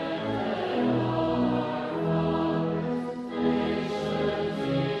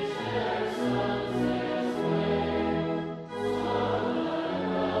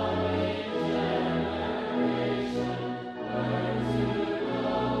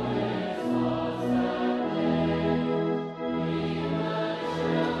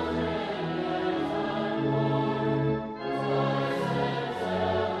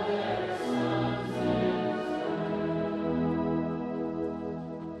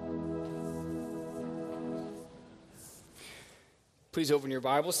Please open your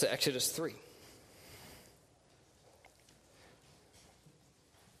Bibles to Exodus 3.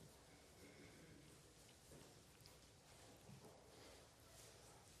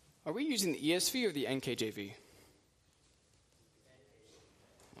 Are we using the ESV or the NKJV?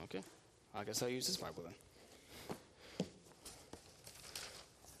 Okay, I guess I'll use this Bible then.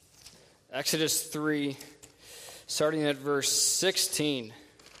 Exodus 3, starting at verse 16.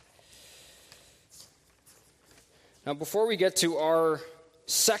 Now, before we get to our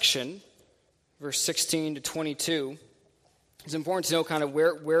section, verse 16 to 22, it's important to know kind of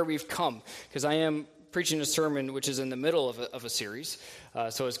where we've come, because I am preaching a sermon which is in the middle of a series,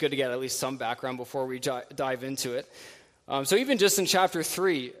 so it's good to get at least some background before we dive into it. So even just in chapter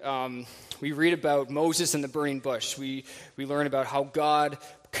 3, we read about Moses and the burning bush. We learn about how God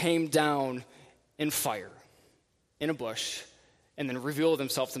came down in fire, in a bush, and then revealed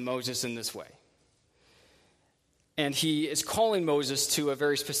himself to Moses in this way. And he is calling Moses to a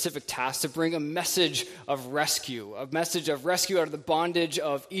very specific task, to bring a message of rescue out of the bondage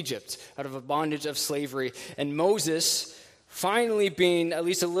of Egypt, out of a bondage of slavery. And Moses, finally being at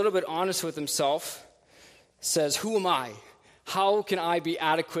least a little bit honest with himself, says, "Who am I? How can I be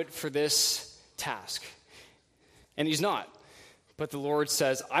adequate for this task?" And he's not. But the Lord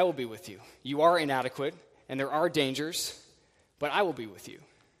says, "I will be with you. You are inadequate, and there are dangers, but I will be with you.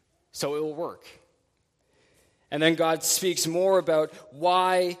 So it will work." And then God speaks more about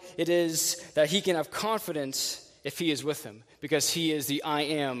why it is that he can have confidence if he is with him, because he is the I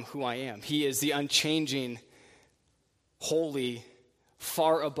am who I am. He is the unchanging, holy,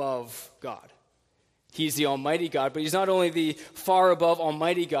 far above God. He's the Almighty God, but he's not only the far above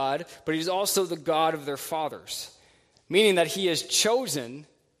Almighty God, but he's also the God of their fathers, meaning that he has chosen,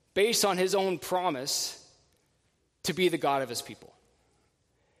 based on his own promise, to be the God of his people.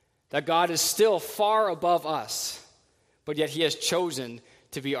 That God is still far above us, but yet he has chosen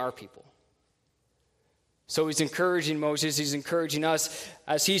to be our people. So he's encouraging Moses, he's encouraging us,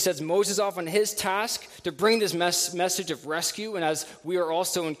 as he sets Moses off on his task to bring this message of rescue, and as we are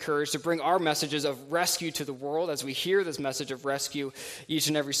also encouraged to bring our messages of rescue to the world, as we hear this message of rescue each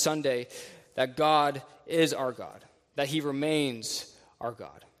and every Sunday, that God is our God, that he remains our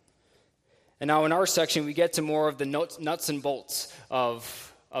God. And now in our section, we get to more of the nuts and bolts of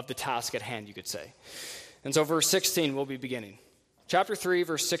the task at hand, you could say. And so verse 16 we'll be beginning. Chapter 3,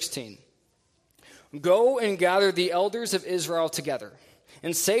 verse 16. "Go and gather the elders of Israel together,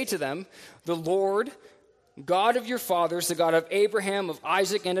 and say to them, 'The Lord, God of your fathers, the God of Abraham, of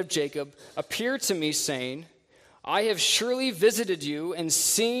Isaac, and of Jacob, appeared to me, saying, I have surely visited you and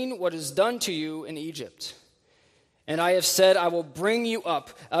seen what is done to you in Egypt. And I have said, I will bring you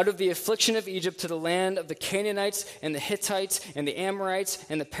up out of the affliction of Egypt to the land of the Canaanites and the Hittites and the Amorites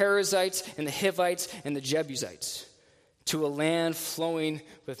and the Perizzites and the Hivites and the Jebusites, to a land flowing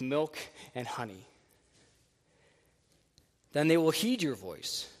with milk and honey. Then they will heed your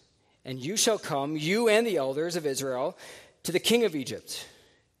voice, and you shall come, you and the elders of Israel, to the king of Egypt.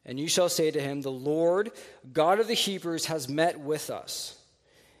 And you shall say to him, The Lord, God of the Hebrews, has met with us.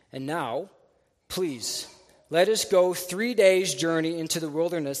 And now, please, let us go 3 days' journey into the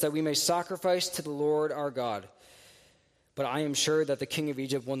wilderness, that we may sacrifice to the Lord our God. But I am sure that the king of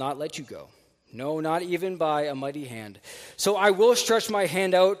Egypt will not let you go. No, not even by a mighty hand. So I will stretch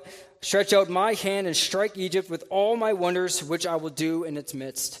out my hand and strike Egypt with all my wonders, which I will do in its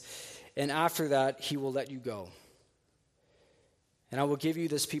midst. And after that, he will let you go. And I will give you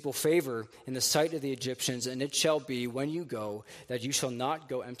this people favor in the sight of the Egyptians, and it shall be, when you go, that you shall not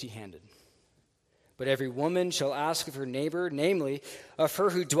go empty-handed. But every woman shall ask of her neighbor, namely, of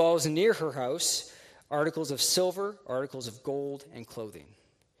her who dwells near her house, articles of silver, articles of gold, and clothing.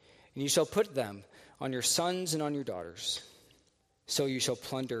 And you shall put them on your sons and on your daughters. So you shall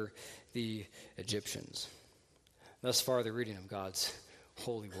plunder the Egyptians." Thus far, the reading of God's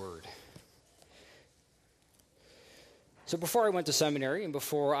holy word. So before I went to seminary and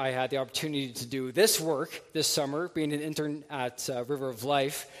before I had the opportunity to do this work this summer, being an intern at River of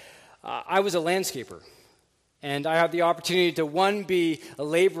Life, I was a landscaper. And I had the opportunity to, one, be a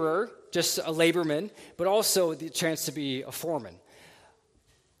laborer, just a laborman, but also the chance to be a foreman.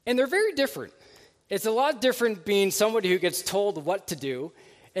 And they're very different. It's a lot different being somebody who gets told what to do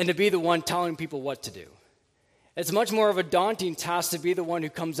and to be the one telling people what to do. It's much more of a daunting task to be the one who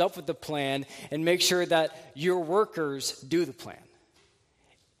comes up with the plan and make sure that your workers do the plan.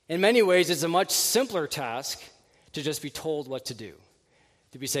 In many ways, it's a much simpler task to just be told what to do.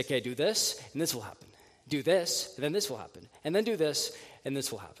 To be say, okay, do this, and this will happen. Do this, and then this will happen. And then do this, and this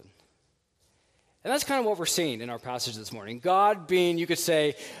will happen. And that's kind of what we're seeing in our passage this morning. God being, you could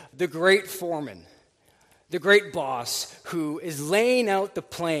say, the great foreman. the great boss who is laying out the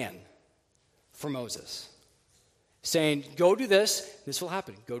plan for Moses, saying, go do this, this will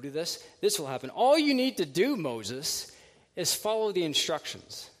happen. Go do this, this will happen. All you need to do, Moses, is follow the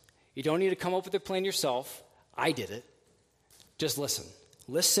instructions. You don't need to come up with a plan yourself. I did it. Just listen.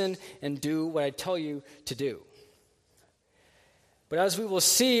 Listen and do what I tell you to do. But as we will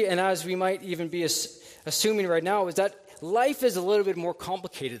see, and as we might even be assuming right now, is that life is a little bit more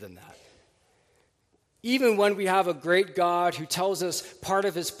complicated than that. Even when we have a great God who tells us part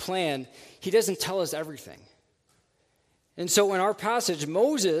of his plan, he doesn't tell us everything. And so in our passage,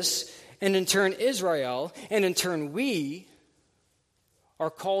 Moses, and in turn Israel, and in turn we, are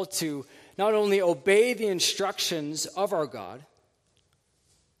called to not only obey the instructions of our God,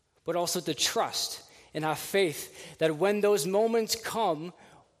 but also to trust and have faith that when those moments come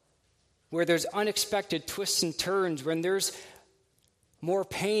where there's unexpected twists and turns, when there's more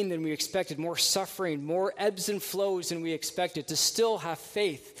pain than we expected, more suffering, more ebbs and flows than we expected, to still have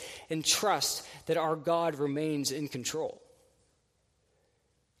faith and trust that our God remains in control.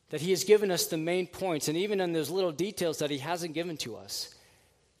 That he has given us the main points, and even in those little details that he hasn't given to us,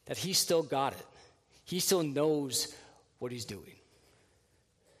 that he still got it. He still knows what he's doing.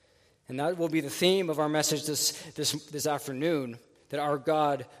 And that will be the theme of our message this afternoon, that our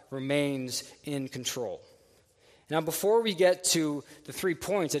God remains in control. Now, before we get to the 3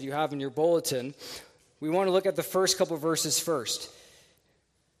 points that you have in your bulletin, we want to look at the first couple verses first.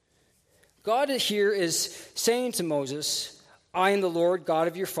 God here is saying to Moses, I am the Lord, God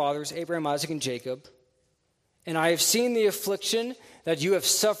of your fathers, Abraham, Isaac, and Jacob, and I have seen the affliction that you have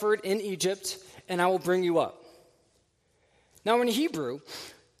suffered in Egypt, and I will bring you up. Now, in Hebrew,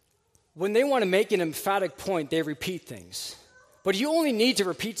 when they want to make an emphatic point, they repeat things. But you only need to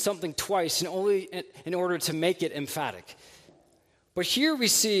repeat something twice in order to make it emphatic. But here we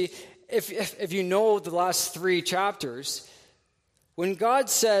see, if you know the last 3 chapters, when God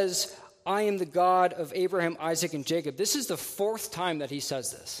says, I am the God of Abraham, Isaac, and Jacob, this is the 4th time that he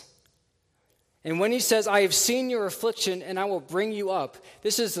says this. And when he says, I have seen your affliction and I will bring you up,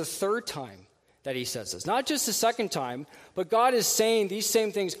 this is the 3rd time that he says this. Not just the 2nd time, but God is saying these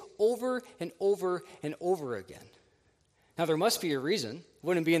same things over and over and over again. Now, there must be a reason. It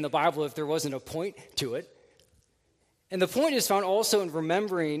wouldn't be in the Bible if there wasn't a point to it. And the point is found also in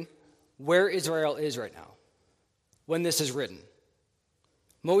remembering where Israel is right now, when this is written.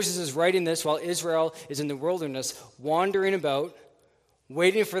 Moses is writing this while Israel is in the wilderness, wandering about,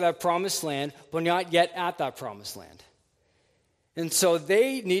 waiting for that promised land, but not yet at that promised land. And so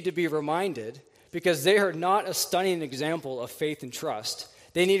they need to be reminded, because they are not a stunning example of faith and trust.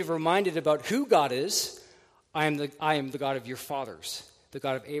 They need to be reminded about who God is. I am the God of your fathers, the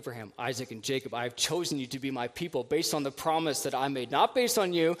God of Abraham, Isaac, and Jacob. I have chosen you to be my people based on the promise that I made, not based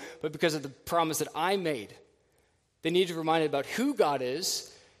on you, but because of the promise that I made. They need to be reminded about who God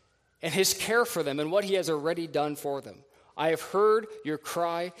is and his care for them and what he has already done for them. I have heard your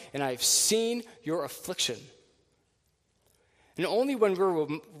cry and I have seen your affliction. And only when we're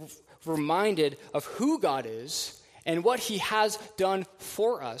reminded of who God is and what he has done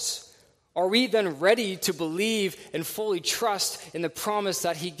for us are we then ready to believe and fully trust in the promise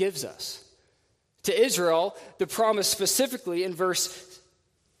that he gives us. To Israel, the promise specifically in verse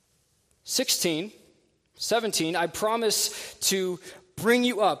 17, I promise to bring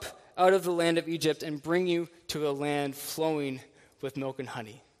you up out of the land of Egypt and bring you to a land flowing with milk and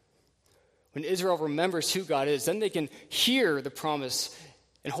honey. When Israel remembers who God is, then they can hear the promise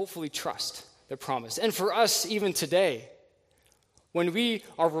and hopefully trust the promise. And for us, even today, when we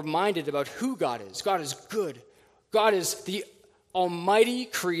are reminded about who God is good. God is the almighty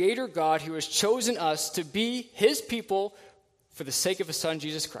creator God who has chosen us to be his people for the sake of his son,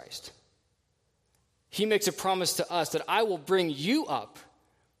 Jesus Christ. He makes a promise to us that I will bring you up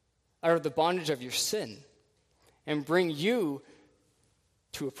out of the bondage of your sin and bring you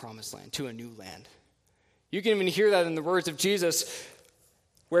to a promised land, to a new land. You can even hear that in the words of Jesus,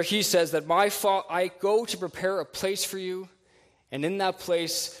 where he says that I go to prepare a place for you, and in that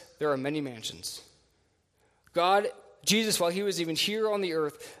place there are many mansions. God, Jesus, while he was even here on the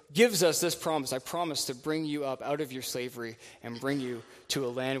earth, gives us this promise. I promise to bring you up out of your slavery and bring you to a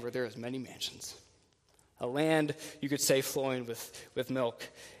land where there is many mansions. A land, you could say, flowing with milk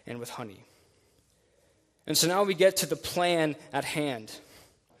and with honey. And so now we get to the plan at hand.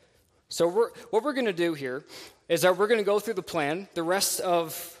 So what we're going to do here is that we're going to go through the plan, the rest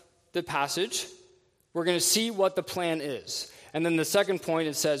of the passage. We're going to see what the plan is. And then the second point,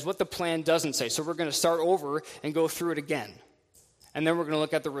 it says what the plan doesn't say. So we're going to start over and go through it again. And then we're going to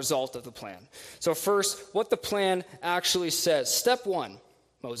look at the result of the plan. So first, what the plan actually says. Step 1,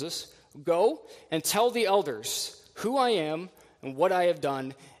 Moses, Go and tell the elders who I am and what I have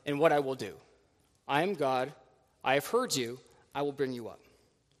done and what I will do. I am God. I have heard you. I will bring you up.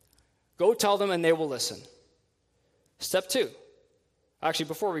 Go tell them and they will listen. Step 2. Actually,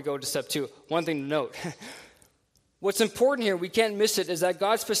 before we go to step 2, one thing to note. What's important here, we can't miss it, is that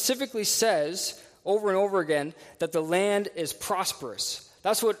God specifically says over and over again that the land is prosperous.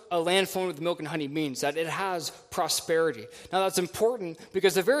 That's what a land flowing with milk and honey means, that it has prosperity. Now that's important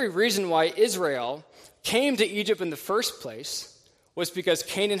because the very reason why Israel came to Egypt in the first place was because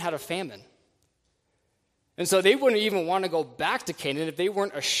Canaan had a famine. And so they wouldn't even want to go back to Canaan if they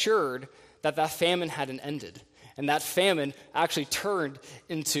weren't assured that that famine hadn't ended. And that famine actually turned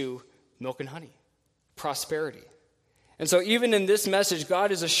into milk and honey, prosperity. And so even in this message,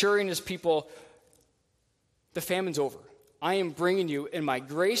 God is assuring his people, the famine's over. I am bringing you in my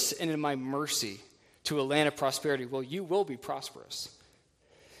grace and in my mercy to a land of prosperity. Well, you will be prosperous.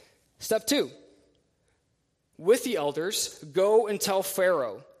 Step 2. With the elders, go and tell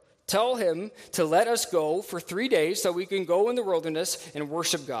Pharaoh. Tell him to let us go for 3 days so we can go in the wilderness and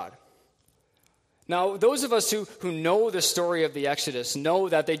worship God. Now, those of us who know the story of the Exodus know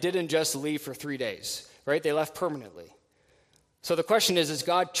that they didn't just leave for 3 days, right? They left permanently. So the question is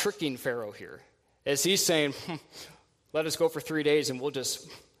God tricking Pharaoh here? Is he saying, let us go for 3 days and we'll just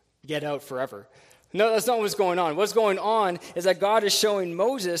get out forever? No, that's not what's going on. What's going on is that God is showing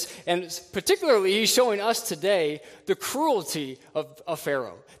Moses, and particularly he's showing us today, the cruelty of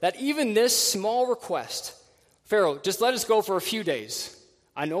Pharaoh. That even this small request, Pharaoh, just let us go for a few days.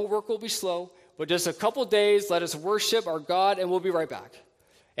 I know work will be slow, but just a couple days, let us worship our God and we'll be right back.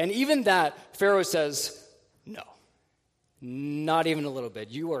 And even that, Pharaoh says, no. Not even a little bit.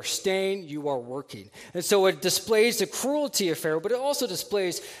 You are staying, you are working. And so it displays the cruelty of Pharaoh, but it also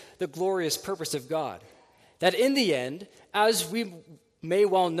displays the glorious purpose of God. That in the end, as we may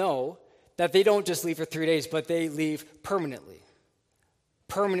well know, that they don't just leave for 3 days, but they leave permanently.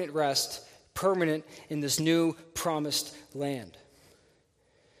 Permanent rest, permanent in this new promised land.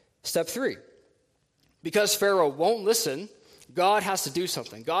 Step 3. Because Pharaoh won't listen, God has to do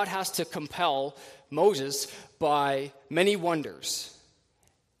something. God has to compel Moses by many wonders.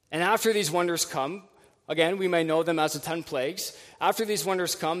 And after these wonders come, again, we may know them as the 10 plagues. After these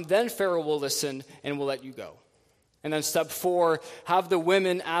wonders come, then Pharaoh will listen and will let you go. And then step 4, have the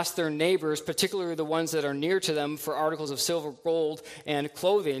women ask their neighbors, particularly the ones that are near to them, for articles of silver, gold, and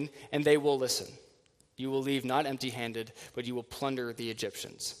clothing, and they will listen. You will leave not empty-handed, but you will plunder the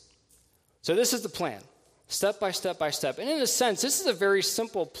Egyptians. So this is the plan, step by step by step. And in a sense, this is a very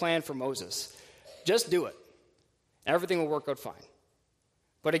simple plan for Moses. Just do it. Everything will work out fine.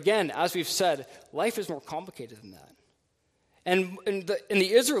 But again, as we've said, life is more complicated than that. And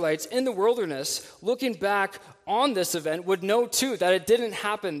the Israelites in the wilderness, looking back on this event, would know too that it didn't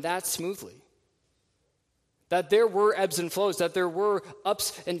happen that smoothly. That there were ebbs and flows, that there were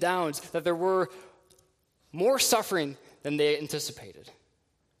ups and downs, that there were more suffering than they anticipated.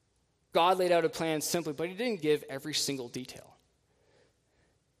 God laid out a plan simply, but he didn't give every single detail.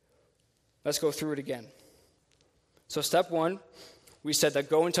 Let's go through it again. So step 1, we said that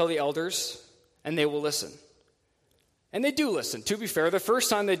go and tell the elders, and they will listen. And they do listen. To be fair, the first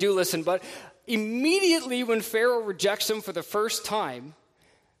time they do listen, but immediately when Pharaoh rejects them for the first time,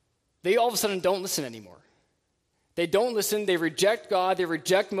 they all of a sudden don't listen anymore. They don't listen. They reject God. They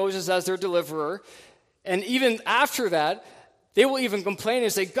reject Moses as their deliverer. And even after that, they will even complain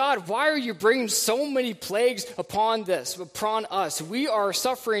and say, God, why are you bringing so many plagues upon us? We are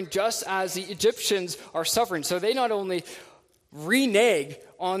suffering just as the Egyptians are suffering. So they not only renege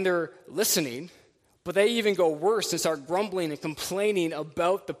on their listening, but they even go worse and start grumbling and complaining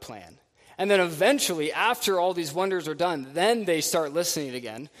about the plan. And then eventually, after all these wonders are done, then they start listening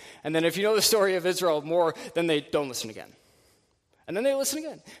again. And then if you know the story of Israel more, then they don't listen again. And then they listen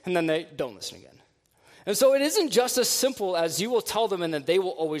again. And then they don't listen again. And so it isn't just as simple as you will tell them and that they will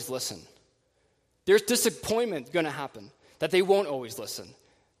always listen. There's disappointment going to happen, that they won't always listen.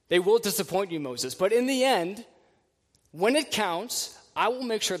 They will disappoint you, Moses. But in the end, when it counts, I will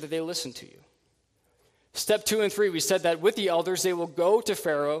make sure that they listen to you. Step 2 and 3, we said that with the elders, they will go to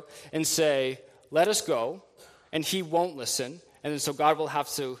Pharaoh and say, let us go, and he won't listen. And so God will have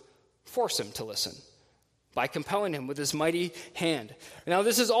to force him to listen by compelling him with his mighty hand. Now,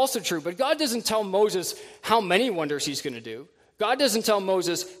 this is also true, but God doesn't tell Moses how many wonders he's going to do. God doesn't tell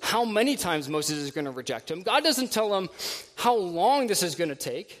Moses how many times Moses is going to reject him. God doesn't tell him how long this is going to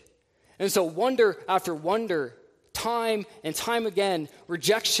take. And so wonder after wonder, time and time again,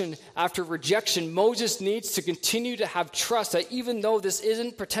 rejection after rejection, Moses needs to continue to have trust that even though this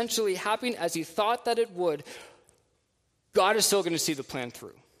isn't potentially happening as he thought that it would, God is still going to see the plan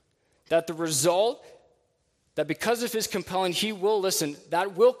through. that the result, that because of his compelling, he will listen,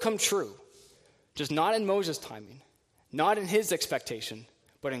 that will come true. Just not in Moses' timing, not in his expectation,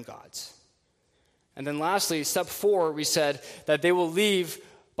 but in God's. And then lastly, step 4, we said that they will leave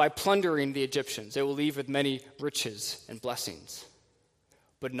by plundering the Egyptians. They will leave with many riches and blessings.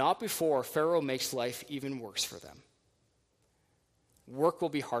 But not before Pharaoh makes life even worse for them. Work will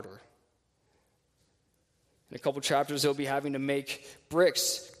be harder. In a couple chapters, they'll be having to make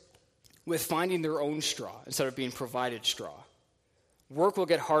bricks with finding their own straw instead of being provided straw. Work will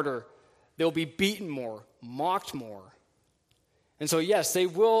get harder. They'll be beaten more, mocked more. And so, yes, they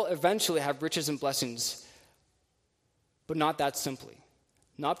will eventually have riches and blessings, but not that simply.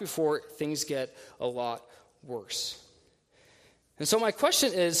 Not before things get a lot worse. And so my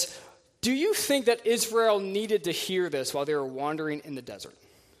question is, do you think that Israel needed to hear this while they were wandering in the desert?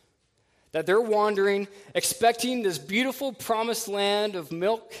 That they're wandering, expecting this beautiful promised land of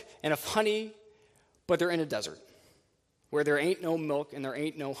milk and of honey, but they're in a desert where there ain't no milk and there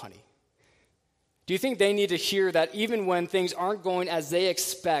ain't no honey. Do you think they need to hear that even when things aren't going as they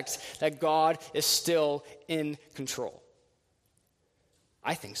expect, that God is still in control?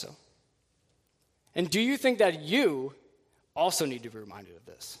 I think so. And do you think that you also need to be reminded of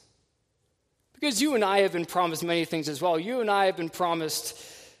this? Because you and I have been promised many things as well. You and I have been promised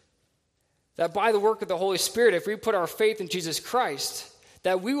that by the work of the Holy Spirit, if we put our faith in Jesus Christ,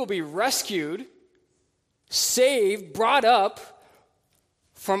 that we will be rescued, saved, brought up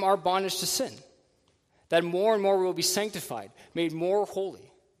from our bondage to sin. That more and more we will be sanctified, made more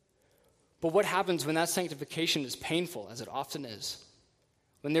holy. But what happens when that sanctification is painful, as it often is?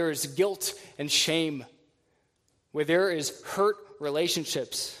 When there is guilt and shame, where there is hurt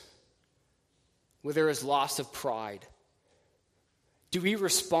relationships, where there is loss of pride. Do we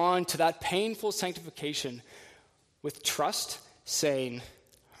respond to that painful sanctification with trust, saying,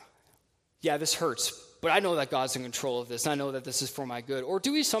 yeah, this hurts, but I know that God's in control of this, and I know that this is for my good? Or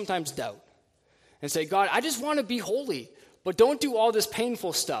do we sometimes doubt and say, God, I just want to be holy, but don't do all this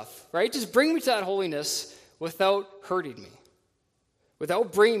painful stuff, right? Just bring me to that holiness without hurting me,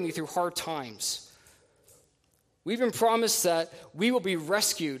 without bringing me through hard times. We've been promised that we will be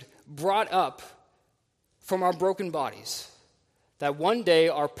rescued, brought up from our broken bodies, that one day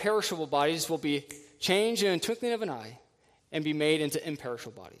our perishable bodies will be changed in a twinkling of an eye and be made into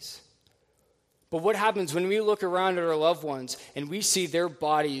imperishable bodies. But what happens when we look around at our loved ones and we see their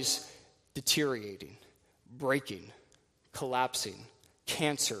bodies deteriorating, breaking, collapsing,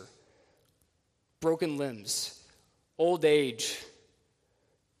 cancer, broken limbs, old age?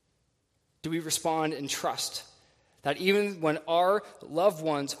 Do we respond in trust that even when our loved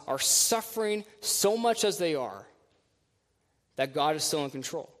ones are suffering so much as they are, that God is still in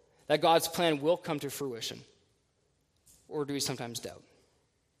control, that God's plan will come to fruition? Or do we sometimes doubt?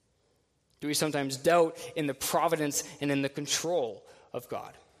 Do we sometimes doubt in the providence and in the control of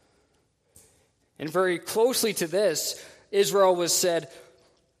God? And very closely to this, Israel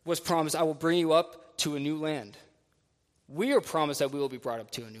was promised, I will bring you up to a new land. We are promised that we will be brought up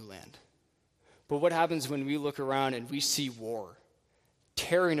to a new land. But what happens when we look around and we see war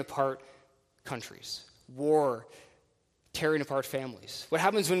tearing apart countries, war tearing apart families? What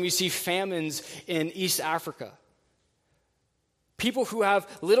happens when we see famines in East Africa? People who have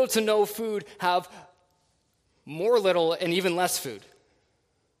little to no food have more little and even less food.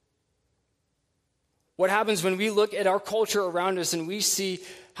 What happens when we look at our culture around us and we see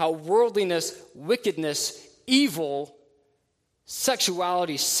how worldliness, wickedness, evil,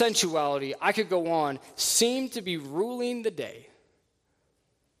 sexuality, sensuality, I could go on, seem to be ruling the day,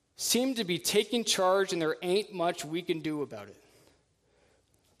 seem to be taking charge, and there ain't much we can do about it?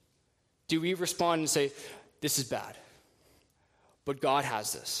 Do we respond and say, this is bad, but God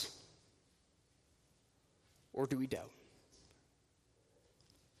has this? Or do we doubt?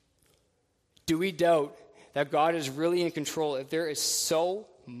 Do we doubt that God is really in control if there is so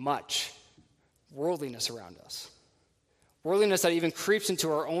much worldliness around us? Worldliness that even creeps into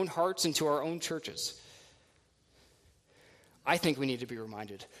our own hearts, into our own churches. I think we need to be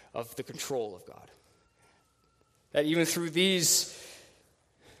reminded of the control of God. That even through these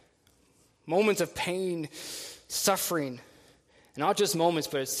moments of pain, suffering, and not just moments,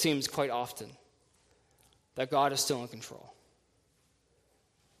 but it seems quite often, that God is still in control.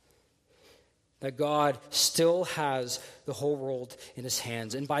 That God still has the whole world in his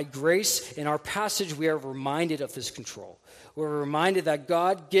hands. And by grace, in our passage, we are reminded of this control. We're reminded that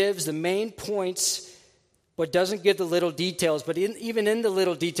God gives the main points, but doesn't give the little details. But even in the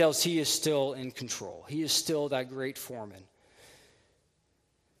little details, he is still in control. He is still that great foreman.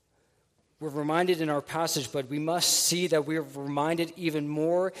 we're reminded in our passage, but we must see that we're reminded even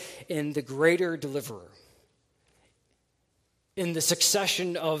more in the greater deliverer, in the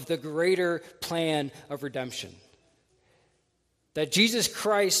succession of the greater plan of redemption. That Jesus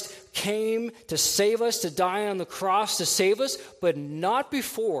Christ came to save us, to die on the cross to save us, but not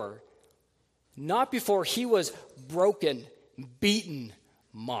before he was broken, beaten,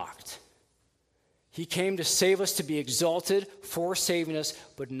 mocked. He came to save us, to be exalted for saving us,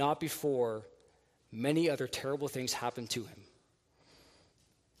 but not before many other terrible things happened to him.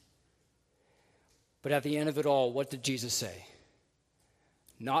 But at the end of it all, what did Jesus say?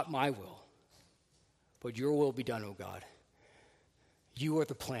 Not my will, but your will be done, O God. You are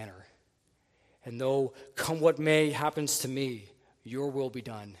the planner. And though come what may happens to me, your will be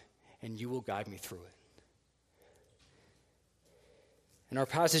done, and you will guide me through it. And our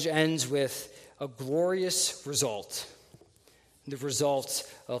passage ends with a glorious result, the result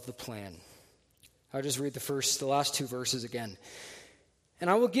of the plan. I'll just read the last two verses again. And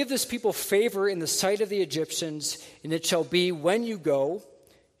I will give this people favor in the sight of the Egyptians, and it shall be when you go,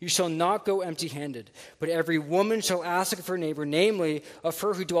 you shall not go empty-handed, but every woman shall ask of her neighbor, namely of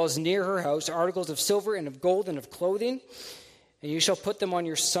her who dwells near her house, articles of silver and of gold and of clothing, and you shall put them on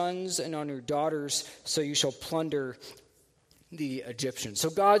your sons and on your daughters, so you shall plunder the Egyptians. So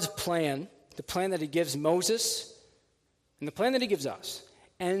God's plan, the plan that he gives Moses, and the plan that he gives us,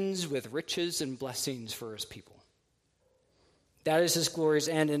 ends with riches and blessings for his people. That is his glorious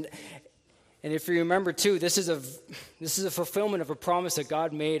end. And if you remember, too, this is a fulfillment of a promise that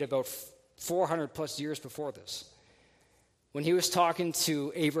God made about 400 plus years before this. When he was talking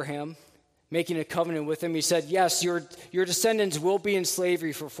to Abraham, making a covenant with him, he said, yes, your descendants will be in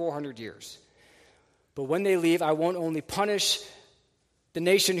slavery for 400 years. But when they leave, I won't only punish the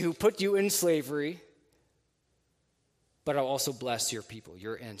nation who put you in slavery, but I'll also bless your people,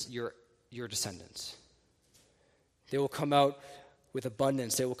 your descendants. They will come out with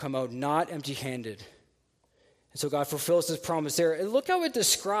abundance. They will come out not empty-handed. And so God fulfills his promise there. And look how it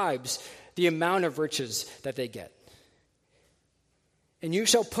describes the amount of riches that they get. And you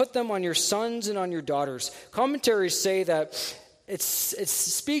shall put them on your sons and on your daughters. Commentaries say that it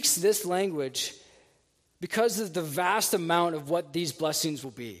speaks this language because of the vast amount of what these blessings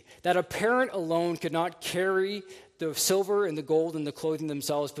will be. That a parent alone could not carry the silver and the gold and the clothing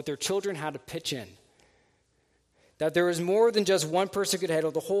themselves, but their children had to pitch in. That there was more than just one person could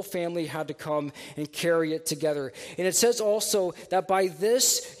handle. The whole family had to come and carry it together. And it says also that by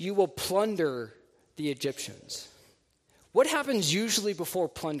this you will plunder the Egyptians. What happens usually before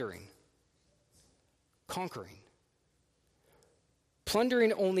plundering? Conquering.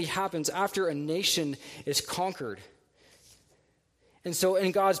 Plundering only happens after a nation is conquered. And so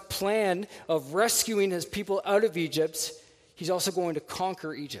in God's plan of rescuing his people out of Egypt, he's also going to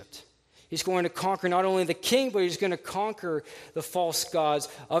conquer Egypt. He's going to conquer not only the king, but he's going to conquer the false gods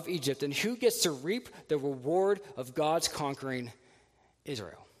of Egypt. And who gets to reap the reward of God's conquering?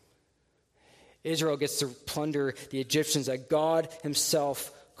 Israel. Israel gets to plunder the Egyptians that God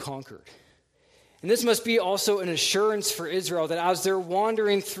himself conquered. And this must be also an assurance for Israel that as they're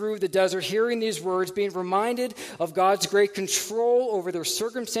wandering through the desert, hearing these words, being reminded of God's great control over their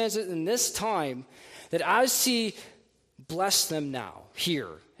circumstances in this time, that as he blessed them now, here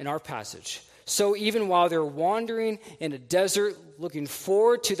in our passage, so even while they're wandering in a desert, looking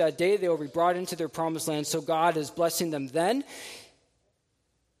forward to that day they will be brought into their promised land, so God is blessing them then.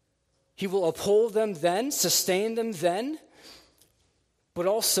 He will uphold them then, sustain them then, but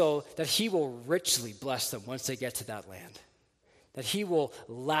also that he will richly bless them once they get to that land. That he will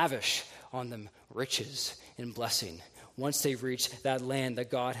lavish on them riches and blessing once they reach that land that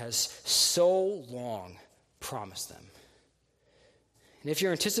God has so long promised them. And if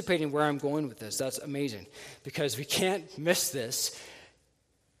you're anticipating where I'm going with this, that's amazing, because we can't miss this,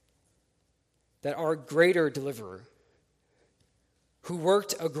 that our greater deliverer, who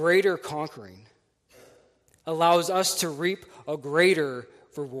worked a greater conquering, allows us to reap a greater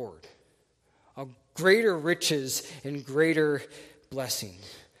reward, a greater riches and greater blessing.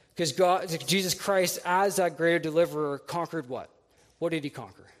 Because Jesus Christ, as that greater deliverer, conquered what? What did he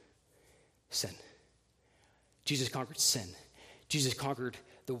conquer? Sin. Jesus conquered sin. Jesus conquered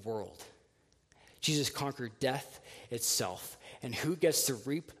the world. Jesus conquered death itself. And who gets to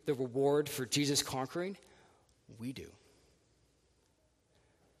reap the reward for Jesus conquering? We do.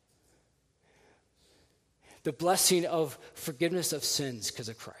 The blessing of forgiveness of sins because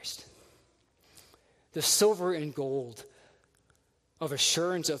of Christ. The silver and gold of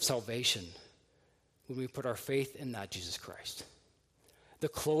assurance of salvation when we put our faith in that Jesus Christ. The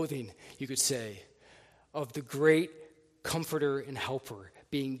clothing, you could say, of the great comforter and helper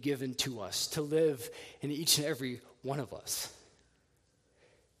being given to us to live in each and every one of us.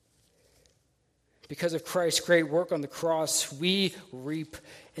 Because of Christ's great work on the cross, we reap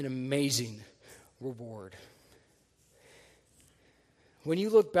an amazing reward. When you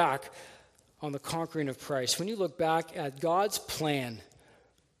look back on the conquering of Christ, when you look back at God's plan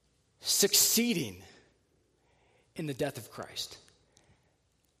succeeding in the death of Christ,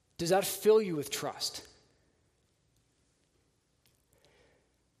 does that fill you with trust?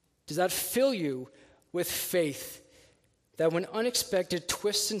 Does that fill you with faith that when unexpected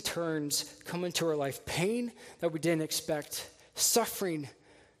twists and turns come into our life, pain that we didn't expect, suffering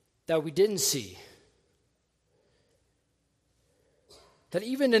that we didn't see, that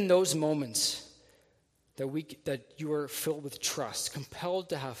even in those moments that you are filled with trust, compelled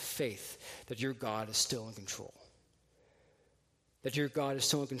to have faith that your God is still in control, that your God is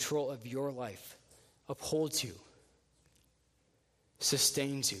still in control of your life, upholds you,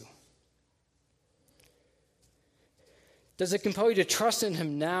 sustains you? Does it compel you to trust in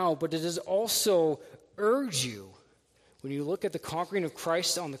him now, but it does also urge you, when you look at the conquering of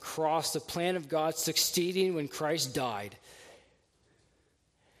Christ on the cross, the plan of God succeeding when Christ died,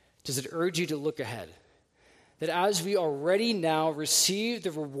 does it urge you to look ahead? That as we already now receive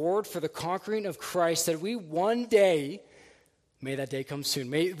the reward for the conquering of Christ, that we one day, may that day come soon,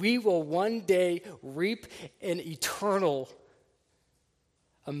 we will one day reap an eternal,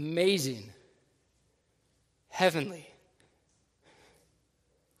 amazing, heavenly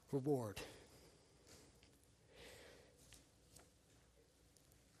reward.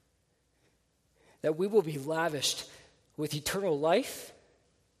 That we will be lavished with eternal life,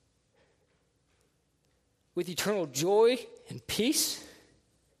 with eternal joy and peace,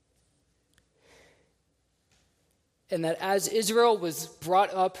 and that as Israel was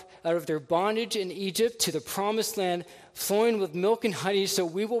brought up out of their bondage in Egypt to the promised land, flowing with milk and honey, so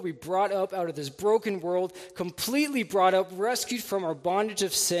we will be brought up out of this broken world, completely brought up, rescued from our bondage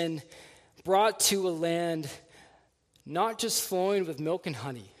of sin, brought to a land not just flowing with milk and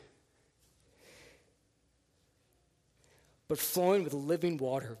honey, but flowing with the living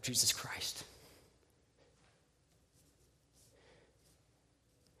water of Jesus Christ.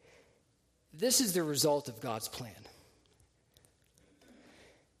 This is the result of God's plan.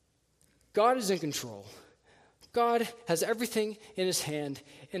 God is in control. God has everything in his hand,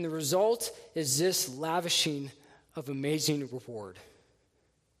 and the result is this lavishing of amazing reward.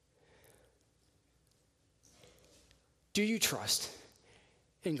 Do you trust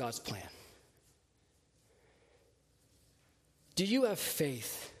in God's plan? Do you have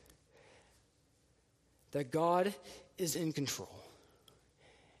faith that God is in control?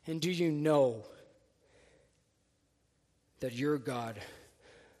 And do you know that your God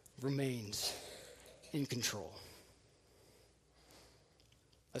remains in control?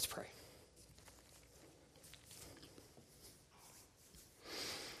 Let's pray.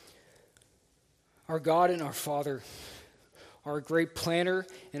 Our God and our Father, our great planner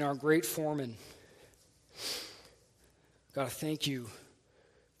and our great foreman, God, thank you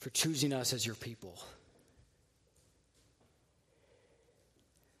for choosing us as your people.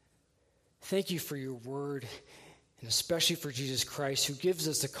 Thank you for your word, and especially for Jesus Christ, who gives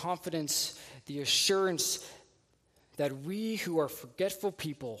us the confidence, the assurance that we who are forgetful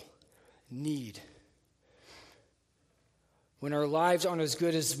people need when our lives aren't as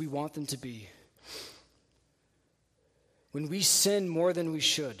good as we want them to be, when we sin more than we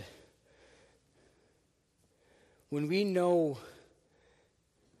should, when we know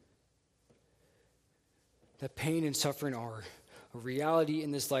that pain and suffering are a reality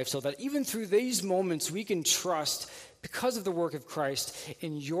in this life, so that even through these moments we can trust, because of the work of Christ,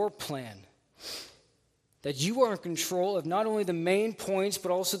 in your plan, that you are in control of not only the main points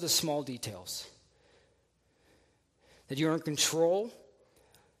but also the small details, that you're in control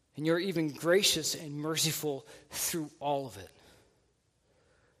and you're even gracious and merciful through all of it,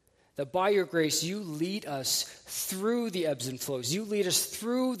 that by your grace you lead us through the ebbs and flows, you lead us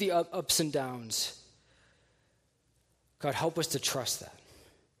through the ups and downs. God, help us to trust that.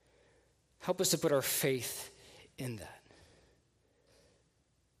 Help us to put our faith in that.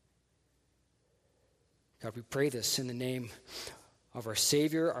 God, we pray this in the name of our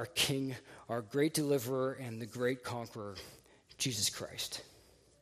Savior, our King, our great deliverer, and the great conqueror, Jesus Christ.